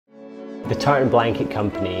The Tartan Blanket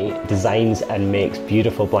Company designs and makes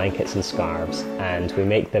beautiful blankets and scarves, and we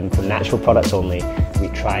make them from natural products only. We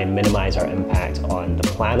try and minimise our impact on the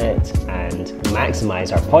planet and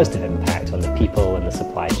maximise our positive impact on the people and the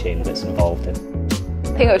supply chain that's involved in.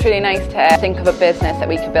 I think it was really nice to think of a business that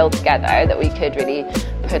we could build together, that we could really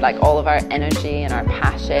put all of our energy and our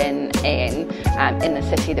passion in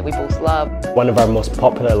the city that we both love. One of our most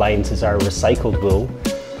popular lines is our recycled wool,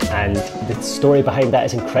 and the story behind that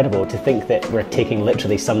is incredible. To think that we're taking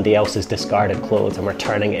literally somebody else's discarded clothes and we're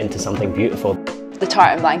turning it into something beautiful. The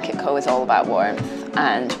Tartan Blanket Co is all about warmth,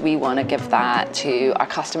 and we want to give that to our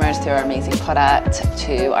customers through our amazing product,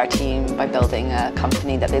 to our team by building a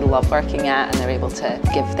company that they love working at and they're able to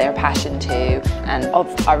give their passion to. And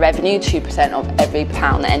of our revenue, 2% of every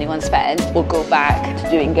pound that anyone spends will go back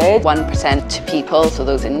to doing good, 1% to people, so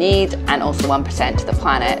those in need, and also 1% to the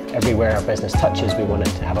planet. Everywhere our business touches, we want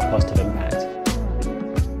it to have a positive impact.